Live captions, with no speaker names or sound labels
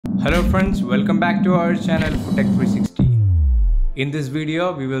Hello friends, welcome back to our channel FoodTech 360. In this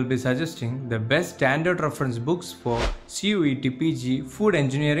video, we will be suggesting the best standard reference books for CUET PG Food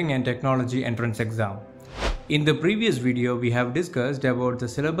Engineering and Technology entrance exam. In the previous video, we have discussed about the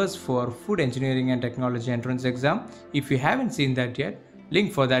syllabus for Food Engineering and Technology entrance exam. If you haven't seen that yet,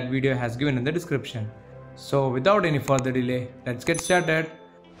 link for that video has given in the description. So without any further delay, let's get started.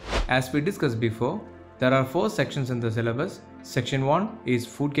 As we discussed before, there are 4 sections in the syllabus. Section 1 is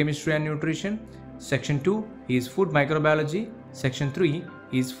Food Chemistry and Nutrition. Section 2 is Food Microbiology. Section 3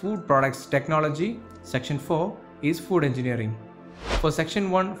 is Food Products Technology. Section 4 is Food Engineering. For Section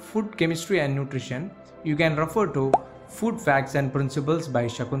 1, Food Chemistry and Nutrition, you can refer to Food Facts and Principles by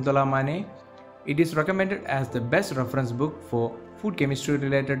Shakuntala Mane. It is recommended as the best reference book for food chemistry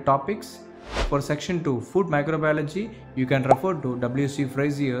related topics. For Section 2, Food Microbiology, you can refer to W.C.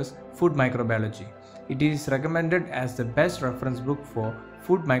 Frazier's Food Microbiology. It is recommended as the best reference book for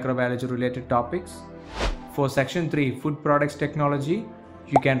food microbiology related topics. For Section 3, Food Products Technology,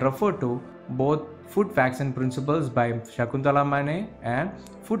 you can refer to both Food Facts and Principles by Shakuntala Mane and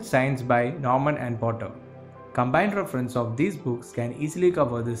Food Science by Norman and Potter. Combined reference of these books can easily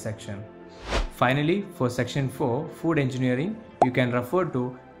cover this section. Finally, for Section 4, Food Engineering, you can refer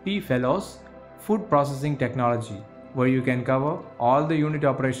to P. Fellowes' Food Processing Technology, where you can cover all the unit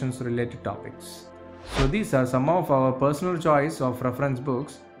operations related topics. So these are some of our personal choice of reference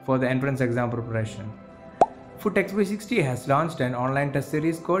books for the entrance exam preparation. FoodTech 360 has launched an online test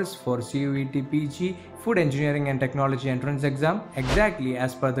series course for CUET PG Food Engineering and Technology entrance exam exactly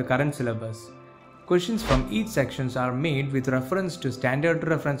as per the current syllabus. Questions from each sections are made with reference to standard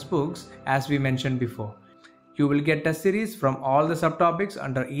reference books as we mentioned before. You will get test series from all the subtopics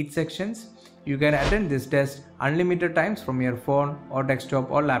under each sections. You can attend this test unlimited times from your phone or desktop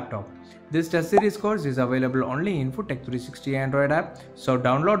or laptop. This test series course is available only in FoodTech 360 Android app, so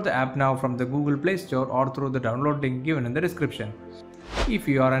download the app now from the Google Play Store or through the download link given in the description. If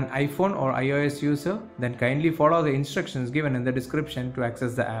you are an iPhone or iOS user, then kindly follow the instructions given in the description to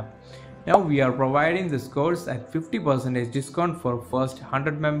access the app. Now we are providing this course at 50% discount for first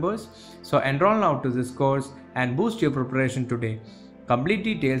 100 members, so enroll now to this course and boost your preparation today. Complete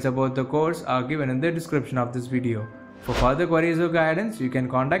details about the course are given in the description of this video. For further queries or guidance, you can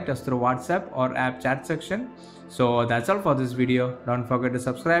contact us through WhatsApp or app chat section. So that's all for this video. Don't forget to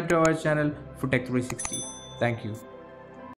subscribe to our channel FoodTech 360. Thank you.